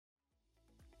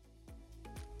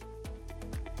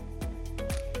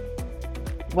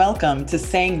Welcome to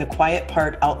Saying the Quiet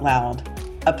Part Out Loud,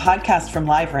 a podcast from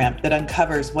LiveRamp that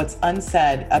uncovers what's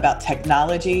unsaid about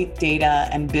technology, data,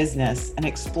 and business and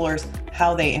explores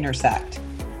how they intersect.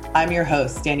 I'm your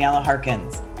host, Daniela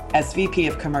Harkins, SVP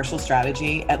of Commercial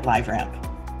Strategy at LiveRamp.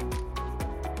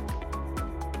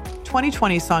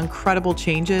 2020 saw incredible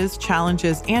changes,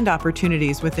 challenges, and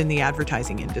opportunities within the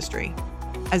advertising industry.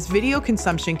 As video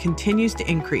consumption continues to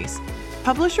increase,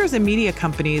 publishers and media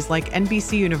companies like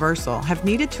NBC Universal have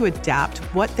needed to adapt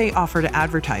what they offer to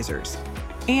advertisers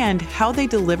and how they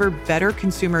deliver better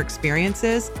consumer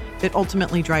experiences that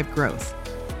ultimately drive growth.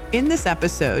 In this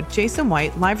episode, Jason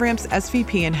White, LiveRamp's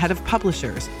SVP and Head of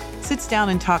Publishers, sits down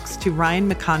and talks to Ryan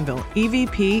McConville,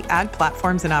 EVP Ad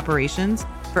Platforms and Operations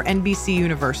for NBC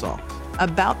Universal,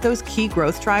 about those key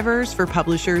growth drivers for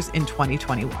publishers in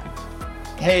 2021.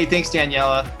 Hey, thanks,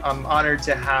 Daniela. I'm honored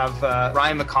to have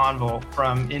Ryan McConville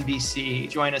from NBC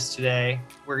join us today.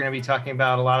 We're going to be talking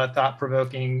about a lot of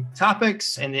thought-provoking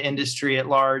topics in the industry at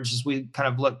large as we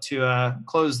kind of look to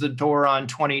close the door on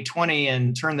 2020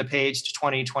 and turn the page to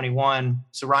 2021.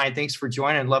 So Ryan, thanks for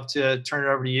joining. I'd love to turn it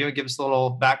over to you and give us a little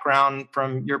background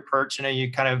from your perch. I know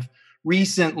you kind of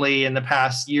recently, in the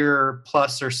past year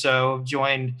plus or so,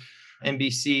 joined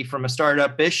NBC from a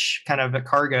startup-ish kind of a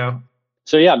cargo.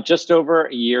 So yeah, I'm just over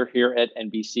a year here at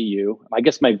NBCU. I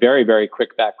guess my very, very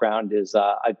quick background is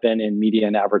I've been in media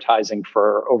and advertising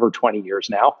for over 20 years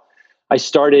now. I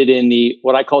started in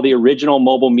what I call the original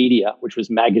mobile media, which was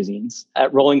magazines,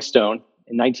 at Rolling Stone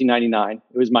in 1999.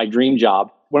 It was my dream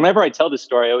job. Whenever I tell this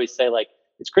story, I always say,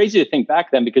 it's crazy to think back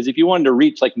then, because if you wanted to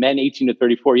reach men 18 to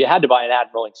 34, you had to buy an ad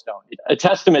in Rolling Stone. A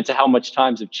testament to how much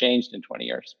times have changed in 20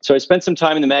 years. So I spent some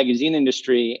time in the magazine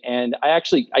industry, and I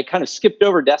kind of skipped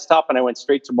over desktop and I went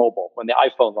straight to mobile when the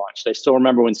iPhone launched. I still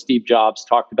remember when Steve Jobs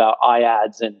talked about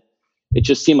iAds, and it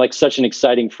just seemed like such an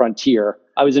exciting frontier.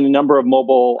 I was in a number of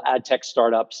mobile ad tech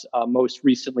startups, most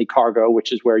recently Cargo,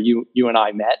 which is where you and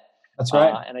I met. That's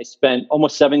right. And I spent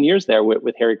almost 7 years there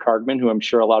with Harry Cargman, who I'm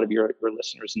sure a lot of your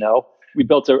listeners know. We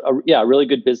built a really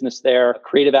good business there, a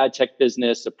creative ad tech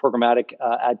business, a programmatic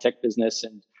ad tech business.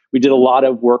 And we did a lot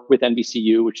of work with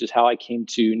NBCU, which is how I came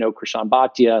to know Krishan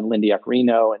Bhatia and Lindy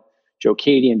Iaccarino and Joe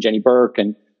Cady and Jenny Burke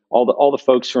and all the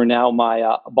folks who are now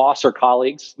my boss or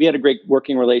colleagues. We had a great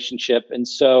working relationship. And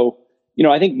so,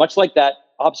 I think much like that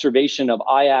observation of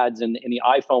iAds and the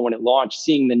iPhone when it launched,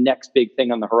 seeing the next big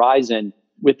thing on the horizon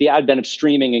with the advent of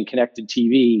streaming and connected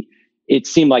TV, it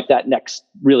seemed like that next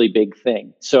really big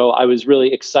thing. So I was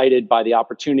really excited by the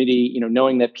opportunity,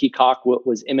 knowing that Peacock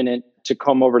was imminent, to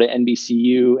come over to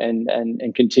NBCU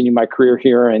and continue my career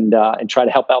here and try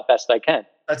to help out best I can.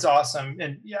 That's awesome.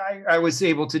 And yeah, I was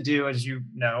able to do, as you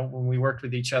know, when we worked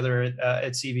with each other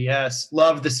at CBS,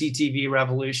 love the CTV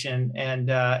revolution and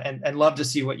love to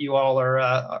see what you all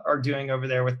are doing over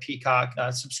there with Peacock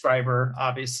subscriber.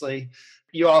 Obviously,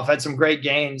 you all have had some great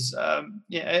gains.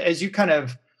 As you kind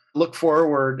of look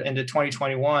forward into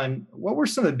 2021, what were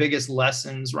some of the biggest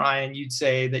lessons, Ryan, you'd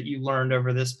say that you learned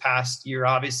over this past year?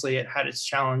 Obviously, it had its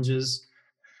challenges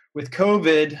with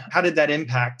COVID. How did that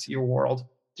impact your world?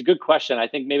 It's a good question. I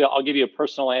think maybe I'll give you a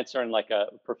personal answer and a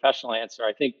professional answer.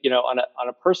 I think, on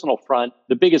a personal front,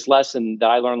 the biggest lesson that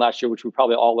I learned last year, which we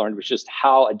probably all learned, was just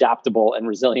how adaptable and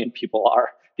resilient people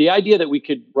are. The idea that we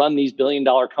could run these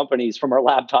billion-dollar companies from our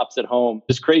laptops at home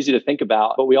is crazy to think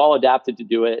about, but we all adapted to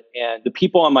do it. And the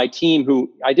people on my team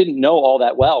who I didn't know all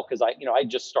that well, because I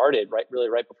just started right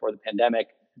before the pandemic,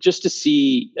 just to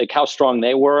see how strong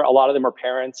they were. A lot of them are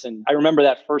parents. And I remember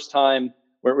that first time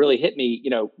where it really hit me,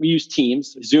 we use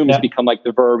Teams. Zoom has become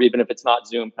the verb, even if it's not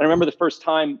Zoom. And I remember the first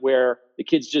time where the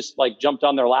kids just jumped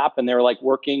on their lap and they were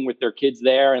working with their kids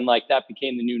there. And that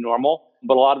became the new normal.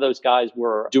 But a lot of those guys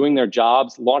were doing their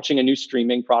jobs, launching a new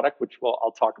streaming product, which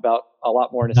I'll talk about a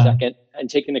lot more in a second, and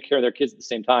taking care of their kids at the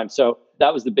same time. So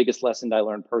that was the biggest lesson that I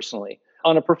learned personally.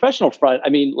 On a professional front,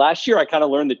 last year I kind of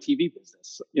learned the TV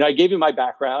business. I gave you my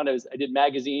background. I did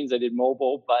magazines, I did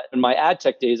mobile, but in my ad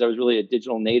tech days, I was really a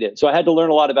digital native. So I had to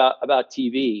learn a lot about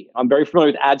TV. I'm very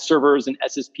familiar with ad servers and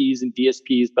SSPs and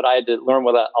DSPs, but I had to learn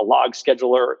what a log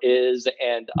scheduler is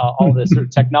and all this sort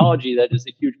of technology that is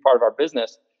a huge part of our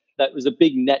business. That was a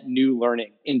big net new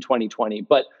learning in 2020.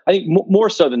 But I think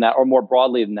more so than that, or more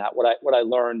broadly than that, what I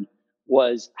learned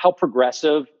was how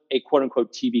progressive a quote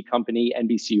unquote TV company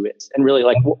NBCU is, and really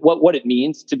what it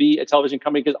means to be a television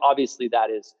company, because obviously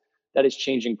that is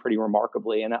changing pretty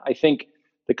remarkably. And I think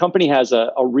the company has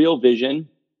a real vision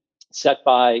set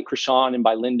by Krishan and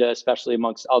by Linda, especially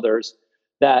amongst others,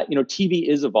 that TV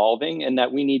is evolving and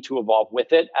that we need to evolve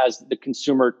with it as the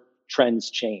consumer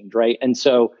trends change, right? And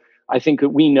so I think that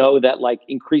we know that like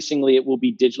increasingly it will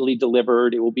be digitally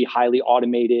delivered, it will be highly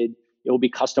automated, it will be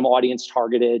custom audience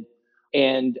targeted.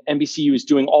 And NBCU is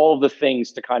doing all of the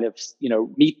things to kind of,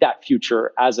 meet that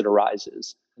future as it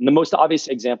arises. And the most obvious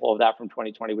example of that from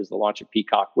 2020 was the launch of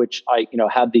Peacock, which I,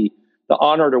 had the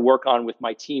honor to work on with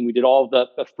my team. We did all of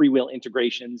the freewheel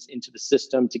integrations into the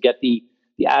system to get the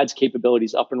ads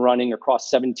capabilities up and running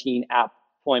across 17 app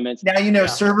deployments. Now,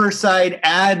 server-side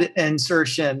ad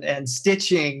insertion and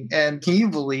stitching, and can you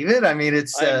believe it? I mean,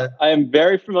 it's... I am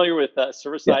very familiar with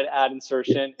server-side ad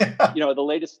insertion. The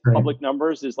latest public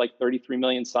numbers is like 33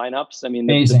 million signups. I mean,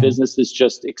 the business has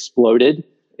just exploded.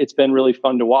 It's been really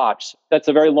fun to watch. That's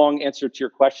a very long answer to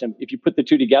your question. If you put the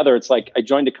two together, it's like I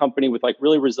joined a company with like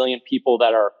really resilient people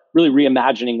that are really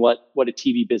reimagining what a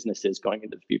TV business is going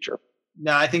into the future.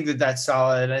 No, I think that's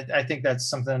solid. I think that's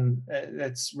something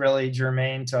that's really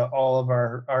germane to all of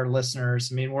our listeners.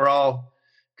 I mean, we're all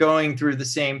going through the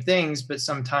same things, but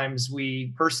sometimes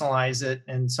we personalize it,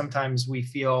 and sometimes we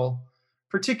feel,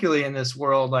 particularly in this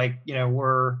world, like,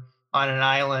 we're on an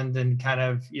island and kind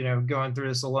of, going through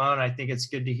this alone. I think it's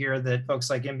good to hear that folks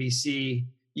like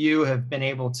NBCU have been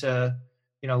able to,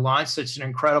 launch such an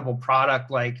incredible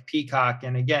product like Peacock.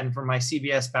 And again, from my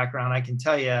CBS background, I can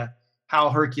tell you how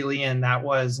Herculean that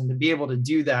was. And to be able to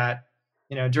do that,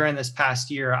 during this past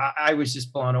year, I was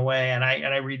just blown away. And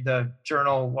I read the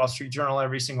Journal, Wall Street Journal,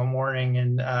 every single morning.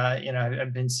 And,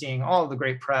 I've been seeing all of the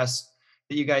great press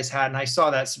that you guys had. And I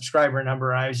saw that subscriber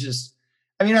number. And I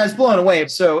was blown away.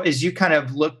 So as you kind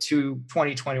of look to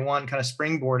 2021, kind of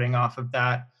springboarding off of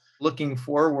that, looking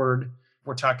forward,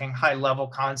 we're talking high level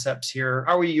concepts here.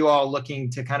 How are you all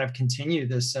looking to kind of continue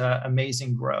this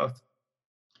amazing growth?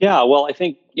 Yeah, well, I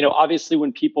think, obviously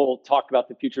when people talk about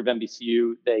the future of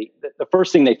NBCU, the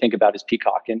first thing they think about is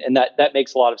Peacock. And that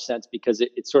makes a lot of sense because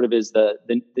it sort of is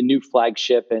the new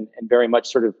flagship and very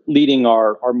much sort of leading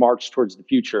our march towards the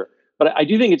future. But I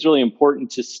do think it's really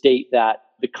important to state that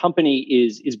the company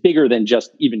is bigger than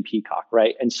just even Peacock,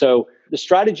 right? And so the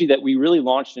strategy that we really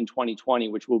launched in 2020,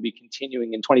 which we'll be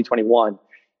continuing in 2021,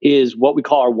 is what we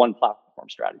call our one platform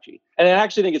strategy. And I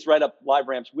actually think it's right up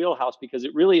LiveRamp's wheelhouse because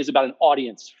it really is about an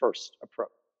audience first approach.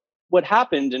 What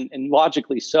happened, and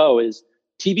logically so, is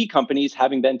TV companies,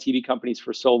 having been TV companies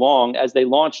for so long, as they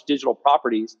launched digital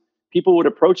properties, people would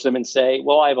approach them and say,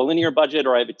 well, I have a linear budget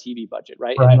or I have a TV budget,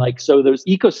 right? And so those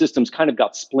ecosystems kind of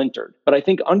got splintered. But I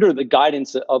think under the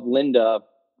guidance of Linda,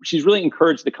 she's really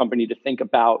encouraged the company to think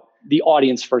about the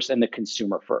audience first and the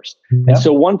consumer first. Yep. And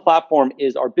so one platform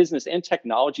is our business and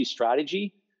technology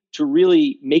strategy to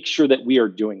really make sure that we are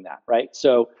doing that, right?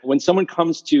 So when someone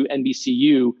comes to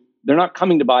NBCU, they're not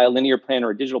coming to buy a linear plan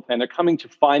or a digital plan. They're coming to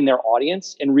find their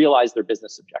audience and realize their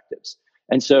business objectives.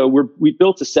 And so we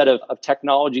built a set of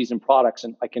technologies and products,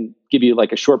 and I can give you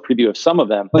like a short preview of some of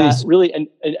them that really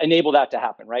enable that to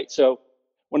happen, right? So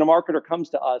when a marketer comes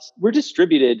to us, we're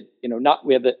distributed,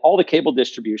 we have all the cable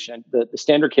distribution, the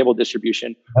standard cable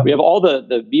distribution. Yep. We have all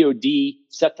the VOD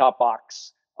set-top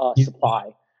box supply.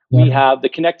 Yep. We have the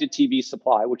connected TV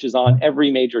supply, which is on every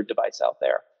major device out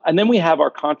there. And then we have our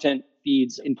content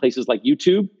feeds in places like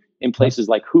YouTube, in places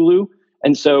like Hulu.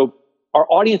 And so our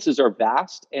audiences are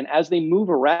vast. And as they move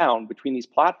around between these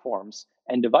platforms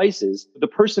and devices, the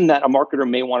person that a marketer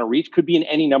may want to reach could be in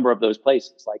any number of those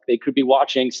places. Like they could be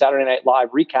watching Saturday Night Live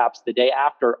recaps the day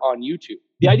after on YouTube.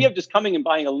 The idea of just coming and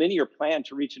buying a linear plan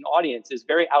to reach an audience is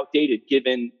very outdated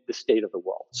given the state of the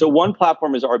world. So one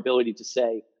platform is our ability to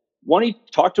say, why don't you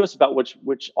talk to us about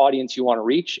which audience you want to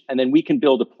reach, and then we can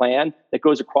build a plan that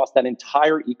goes across that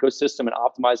entire ecosystem and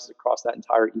optimizes across that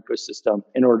entire ecosystem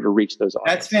in order to reach those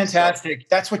audiences. That's fantastic.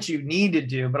 That's what you need to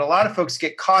do. But a lot of folks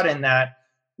get caught in that.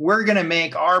 We're going to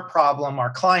make our problem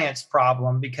our client's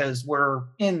problem because we're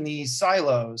in these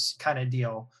silos kind of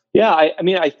deal. Yeah,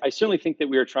 I certainly think that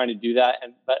we are trying to do that,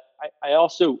 but I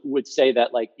also would say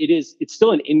that it's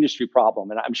still an industry problem,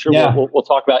 and I'm sure we'll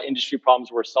talk about industry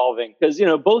problems we're solving because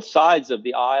both sides of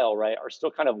the aisle, right, are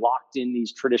still kind of locked in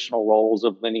these traditional roles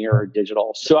of linear or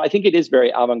digital. So I think it is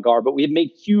very avant-garde, but we have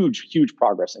made huge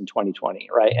progress in 2020,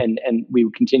 right, and we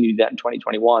will continue to do that in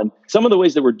 2021. Some of the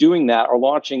ways that we're doing that are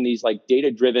launching these like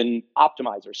data-driven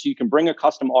optimizers, so you can bring a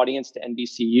custom audience to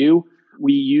NBCU.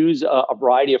 We use a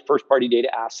variety of first-party data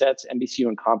assets, NBCU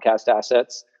and Comcast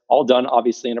assets, all done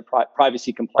obviously in a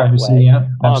privacy-compliant way. Yeah,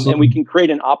 and we can create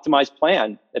an optimized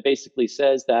plan that basically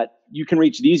says that you can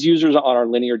reach these users on our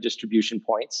linear distribution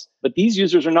points, but these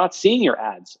users are not seeing your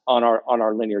ads on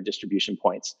our linear distribution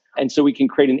points. And so we can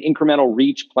create an incremental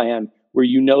reach plan where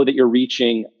that you're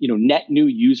reaching net new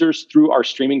users through our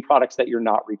streaming products that you're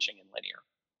not reaching in linear.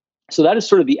 So that is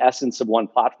sort of the essence of one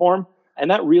platform. And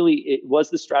that really, it was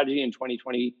the strategy in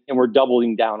 2020, and we're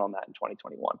doubling down on that in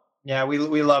 2021. Yeah, we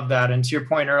love that. And to your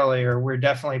point earlier, we're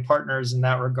definitely partners in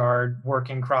that regard,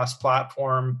 working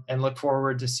cross-platform, and look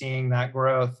forward to seeing that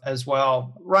growth as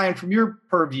well. Ryan, from your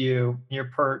purview, your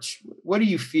perch, what do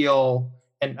you feel?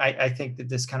 And I think that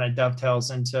this kind of dovetails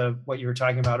into what you were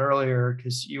talking about earlier,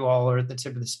 because you all are at the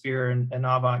tip of the spear and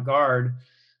avant-garde.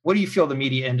 What do you feel the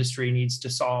media industry needs to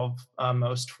solve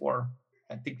most for?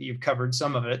 I think that you've covered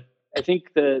some of it. I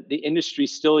think the industry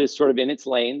still is sort of in its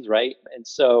lanes, right? And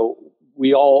so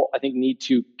we all, I think, need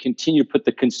to continue to put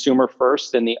the consumer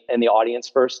first and the audience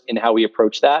first in how we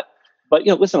approach that. But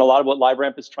listen, a lot of what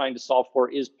LiveRamp is trying to solve for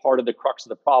is part of the crux of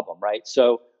the problem, right?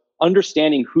 So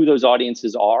understanding who those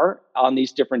audiences are on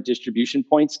these different distribution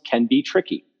points can be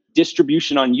tricky.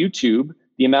 Distribution on YouTube,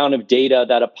 the amount of data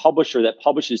that a publisher that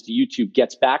publishes to YouTube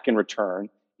gets back in return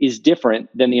is different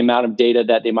than the amount of data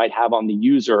that they might have on the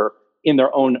user in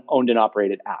their own owned and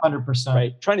operated app. 100%.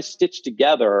 Right? Trying to stitch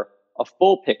together a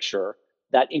full picture,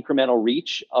 that incremental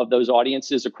reach of those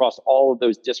audiences across all of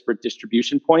those disparate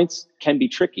distribution points can be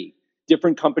tricky.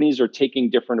 Different companies are taking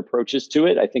different approaches to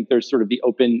it. I think there's sort of the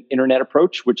open internet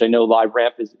approach, which I know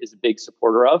LiveRamp is a big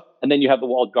supporter of. And then you have the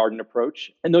walled garden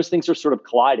approach. And those things are sort of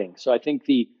colliding. So I think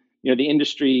the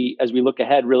industry, as we look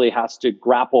ahead, really has to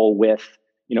grapple with,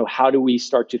 how do we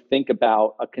start to think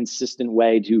about a consistent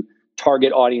way to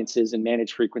target audiences and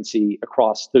manage frequency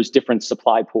across those different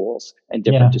supply pools and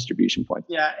different distribution points.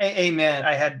 Yeah, amen.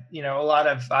 I had, a lot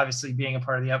of, obviously being a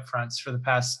part of the upfronts for the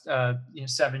past,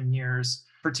 7 years,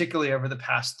 particularly over the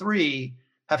past 3,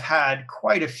 have had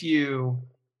quite a few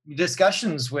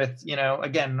discussions with,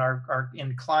 again, our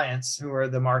end clients who are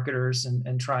the marketers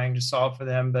and trying to solve for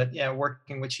them, but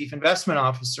working with chief investment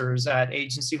officers at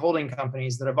agency holding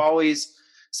companies that have always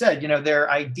said,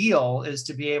 their ideal is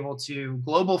to be able to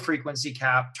global frequency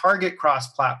cap, target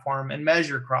cross-platform, and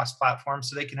measure cross-platform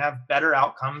so they can have better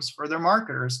outcomes for their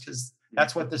marketers, because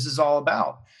that's what this is all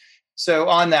about. So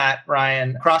on that,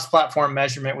 Ryan, cross-platform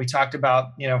measurement, we talked about,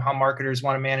 how marketers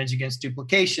want to manage against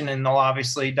duplication, and they'll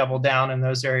obviously double down in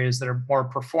those areas that are more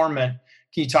performant.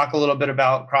 Can you talk a little bit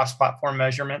about cross-platform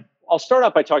measurement? I'll start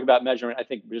off by talking about measurement, I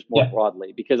think, just more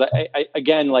broadly, because I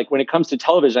again, like when it comes to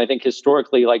television, I think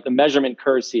historically, like the measurement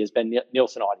currency has been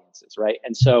Nielsen audiences, right?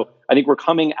 And so I think we're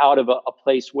coming out of a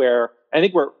place where I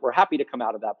think we're happy to come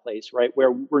out of that place, right?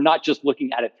 Where we're not just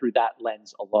looking at it through that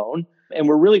lens alone. And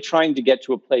we're really trying to get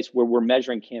to a place where we're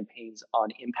measuring campaigns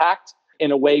on impact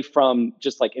and away from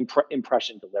just like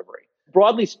impression delivery.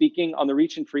 Broadly speaking, on the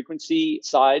reach and frequency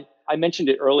side, I mentioned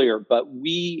it earlier, but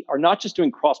we are not just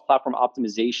doing cross-platform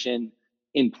optimization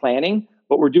in planning,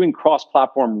 but we're doing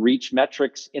cross-platform reach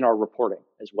metrics in our reporting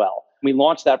as well. We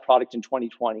launched that product in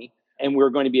 2020, and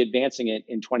we're going to be advancing it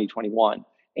in 2021.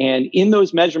 And in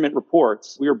those measurement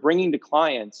reports, we are bringing to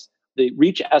clients the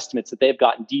reach estimates that they've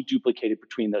gotten deduplicated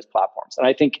between those platforms. And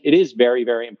I think it is very,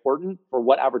 very important for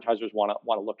what advertisers want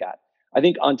to look at. I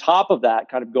think on top of that,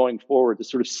 kind of going forward to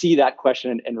sort of see that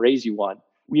question and raise you one,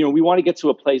 we want to get to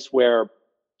a place where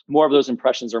more of those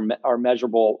impressions are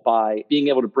measurable by being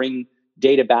able to bring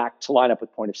data back to line up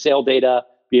with point of sale data,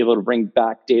 be able to bring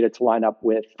back data to line up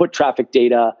with foot traffic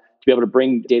data, to be able to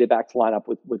bring data back to line up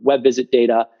with web visit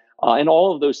data. And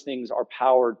all of those things are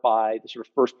powered by the sort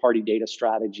of first party data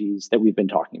strategies that we've been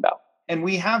talking about. And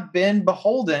we have been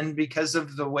beholden because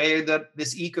of the way that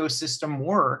this ecosystem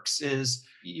works is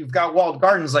you've got walled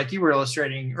gardens like you were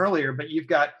illustrating earlier, but you've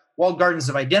got walled gardens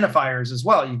of identifiers as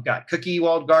well. You've got cookie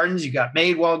walled gardens, you've got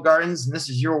made walled gardens, and this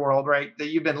is your world, right? That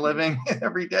you've been living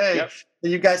every day. Yep.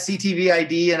 And you've got CTV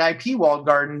ID and IP walled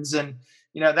gardens. And,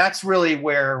 that's really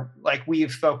where like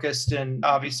we've focused and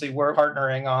obviously we're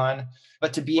partnering on,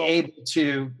 but to be able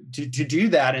to do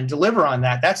that and deliver on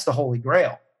that, that's the holy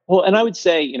grail. Well, and I would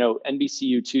say,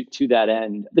 NBCU to that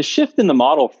end, the shift in the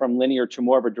model from linear to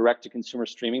more of a direct to consumer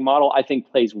streaming model, I think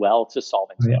plays well to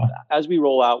solving some of that. As we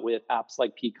roll out with apps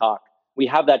like Peacock, we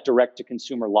have that direct to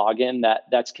consumer login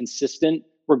that's consistent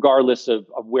regardless of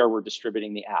where we're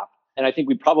distributing the app. And I think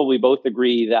we probably both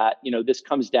agree that, this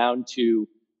comes down to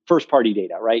first party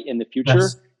data, right? In the future,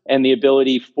 yes. And the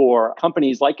ability for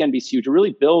companies like NBCU to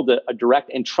really build a direct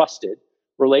and trusted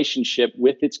relationship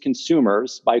with its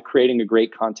consumers by creating a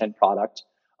great content product,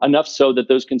 enough so that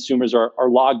those consumers are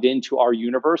logged into our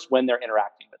universe when they're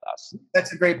interacting with us.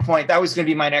 That's a great point. That was going to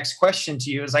be my next question to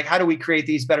you is like, how do we create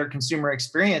these better consumer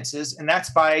experiences? And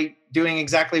that's by doing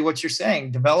exactly what you're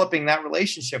saying, developing that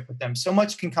relationship with them. So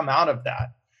much can come out of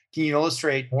that. Can you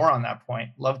illustrate more on that point?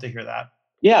 Love to hear that.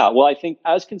 Yeah, well, I think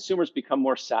as consumers become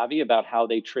more savvy about how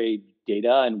they trade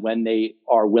data and when they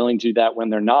are willing to do that,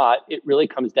 when they're not, it really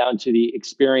comes down to the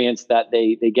experience that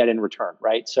they get in return,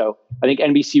 right? So I think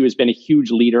NBCU has been a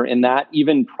huge leader in that,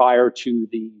 even prior to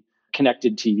the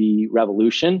connected TV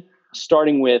revolution,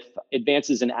 starting with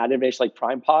advances in ad innovation like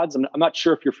Prime Pods. I'm not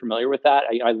sure if you're familiar with that.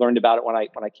 I learned about it when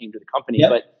I came to the company, Yep.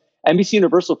 but NBC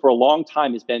Universal for a long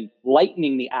time has been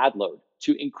lightening the ad load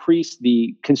to increase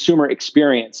the consumer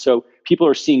experience. So people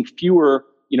are seeing fewer,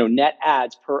 net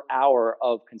ads per hour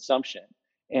of consumption.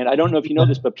 And I don't know if you know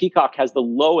this, but Peacock has the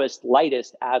lowest,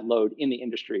 lightest ad load in the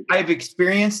industry. I've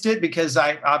experienced it because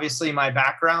I obviously my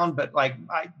background, but like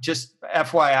I just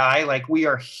FYI, like we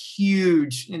are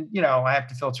huge, and I have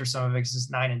to filter some of it because it's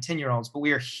 9 and 10-year-olds, but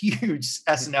we are huge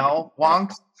SNL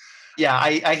wonks. Yeah,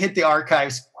 I hit the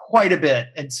archives quite a bit,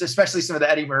 and so especially some of the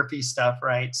Eddie Murphy stuff,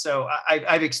 right? So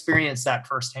I've experienced that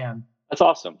firsthand. That's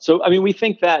awesome. So, I mean, we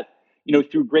think that,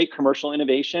 through great commercial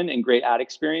innovation and great ad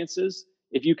experiences,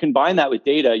 if you combine that with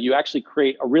data, you actually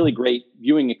create a really great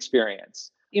viewing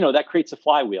experience. That creates a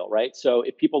flywheel, right? So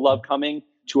if people love coming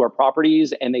to our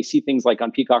properties and they see things like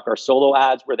on Peacock, our solo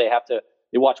ads where they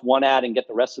watch one ad and get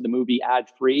the rest of the movie ad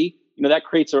free, that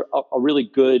creates a really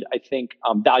good, I think,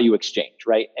 value exchange,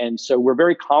 right? And so we're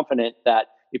very confident that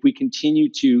if we continue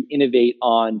to innovate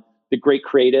on the great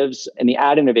creatives and the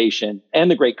ad innovation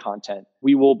and the great content,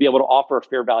 we will be able to offer a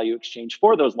fair value exchange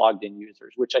for those logged in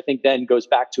users, which I think then goes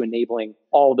back to enabling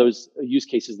all those use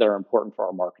cases that are important for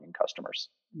our marketing customers.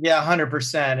 Yeah,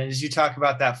 100%. And as you talk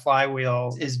about that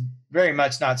flywheel is very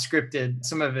much not scripted.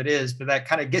 Some of it is, but that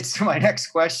kind of gets to my next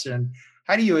question.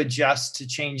 How do you adjust to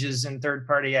changes in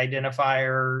third-party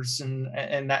identifiers and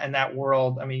that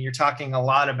world? I mean, you're talking a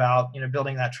lot about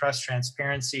building that trust,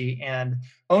 transparency, and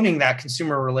owning that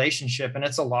consumer relationship. And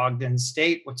it's a logged-in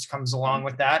state, which comes along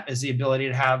with that is the ability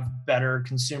to have better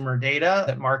consumer data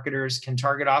that marketers can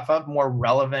target off of, more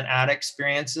relevant ad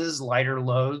experiences, lighter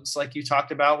loads, like you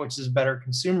talked about, which is a better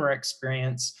consumer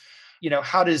experience.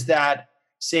 How does that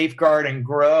safeguard and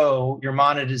grow your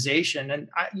monetization? And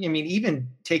I mean, even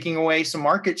taking away some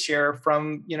market share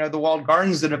from, the walled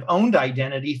gardens that have owned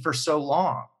identity for so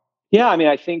long. Yeah, I mean,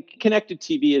 I think connected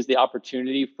TV is the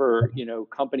opportunity for,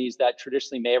 companies that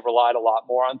traditionally may have relied a lot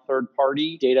more on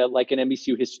third-party data, like an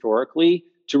NBCU historically,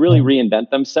 to really reinvent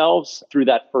themselves through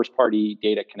that first-party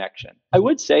data connection. I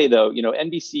would say, though,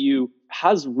 NBCU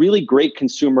has really great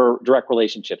consumer direct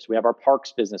relationships. We have our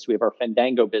parks business, we have our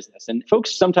Fandango business, and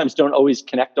folks sometimes don't always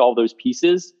connect all those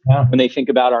pieces when they think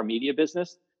about our media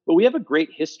business. But we have a great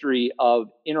history of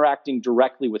interacting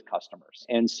directly with customers.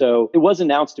 And so it was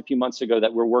announced a few months ago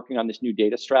that we're working on this new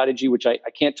data strategy, which I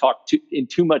can't talk in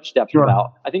too much depth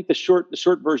about. I think the short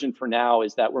version for now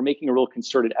is that we're making a real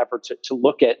concerted effort to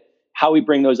look at how we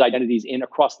bring those identities in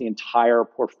across the entire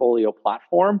portfolio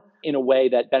platform in a way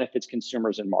that benefits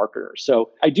consumers and marketers.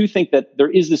 So I do think that there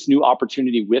is this new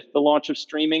opportunity with the launch of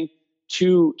streaming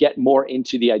to get more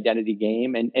into the identity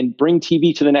game and bring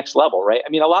TV to the next level, right? I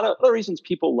mean, a lot of the reasons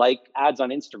people like ads on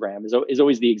Instagram is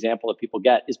always the example that people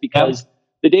get is because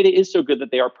the data is so good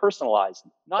that they are personalized,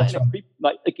 not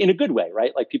like in a good way,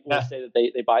 right? Like people will say that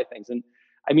they buy things. And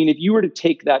I mean, if you were to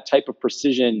take that type of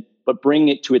precision, but bring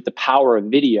it to the power of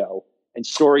video and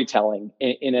storytelling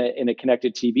in a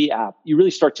connected TV app, you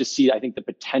really start to see, I think, the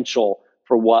potential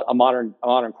for what a modern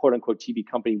quote unquote TV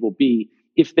company will be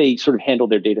if they sort of handle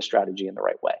their data strategy in the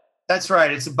right way. That's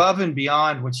right. It's above and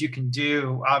beyond what you can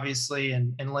do, obviously,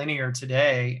 in linear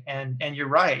today. And you're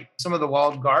right. Some of the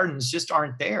walled gardens just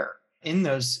aren't there in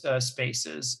those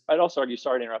spaces. I'd also argue,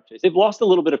 sorry to interrupt you, they've lost a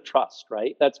little bit of trust,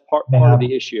 right? That's part of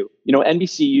the issue.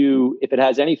 NBCU, if it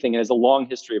has anything, it has a long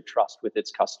history of trust with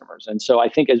its customers. And so I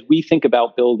think as we think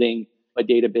about building a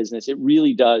data business, it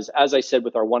really does, as I said,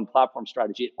 with our one platform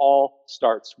strategy, it all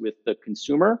starts with the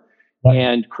consumer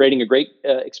and creating a great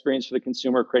experience for the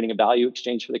consumer, creating a value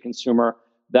exchange for the consumer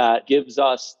that gives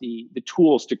us the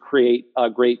tools to create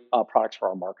great products for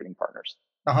our marketing partners.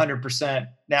 100%.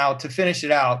 Now, to finish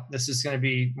it out, this is going to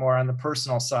be more on the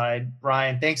personal side.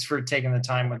 Ryan, thanks for taking the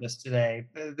time with us today.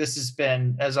 This has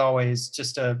been, as always,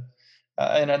 just an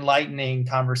enlightening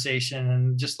conversation,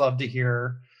 and just love to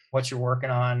hear what you're working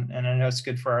on. And I know it's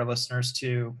good for our listeners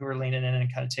too, who are leaning in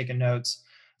and kind of taking notes.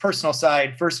 Personal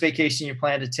side, first vacation you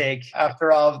plan to take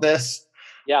after all of this?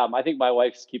 Yeah, I think my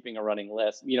wife's keeping a running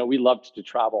list. We love to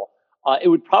travel. It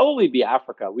would probably be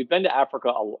Africa. We've been to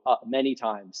Africa many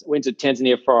times. Went to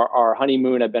Tanzania for our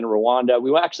honeymoon. I've been to Rwanda.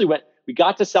 We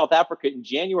got to South Africa in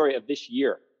January of this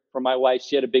year for my wife.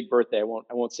 She had a big birthday.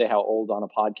 I won't say how old on a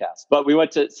podcast, but we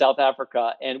went to South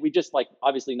Africa, and we just, like,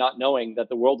 obviously not knowing that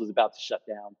the world was about to shut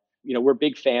down. we're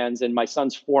big fans, and my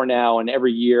son's 4 now, and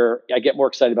every year I get more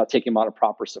excited about taking him on a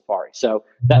proper safari. So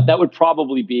that would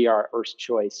probably be our first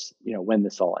choice, when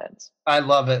this all ends. I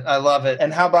love it. I love it.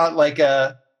 And how about like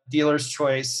a dealer's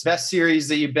choice, best series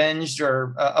that you binged,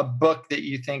 or a book that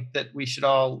you think that we should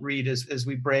all read as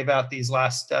we brave out these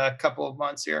last couple of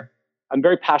months here? I'm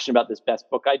very passionate about this best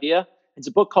book idea. It's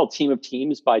a book called Team of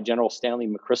Teams by General Stanley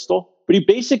McChrystal. But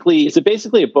it's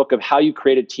basically a book of how you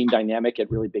create a team dynamic at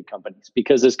really big companies.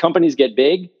 Because as companies get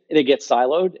big, they get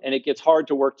siloed, and it gets hard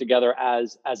to work together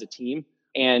as a team.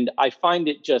 And I find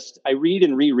I read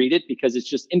and reread it because it's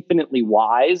just infinitely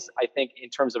wise, I think, in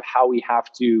terms of how we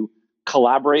have to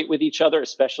collaborate with each other,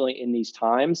 especially in these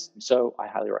times. So I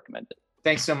highly recommend it.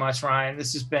 Thanks so much, Ryan.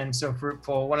 This has been so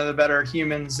fruitful. One of the better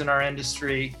humans in our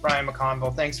industry, Ryan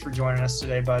McConville. Thanks for joining us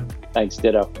today, bud. Thanks,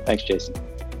 ditto. Thanks, Jason.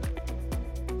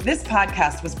 This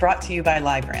podcast was brought to you by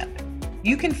LiveRamp.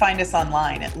 You can find us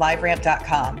online at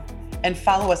liveramp.com and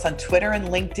follow us on Twitter and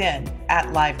LinkedIn at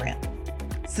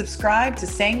LiveRamp. Subscribe to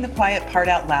Saying the Quiet Part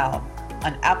Out Loud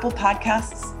on Apple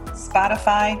Podcasts,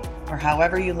 Spotify, or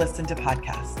however you listen to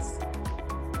podcasts.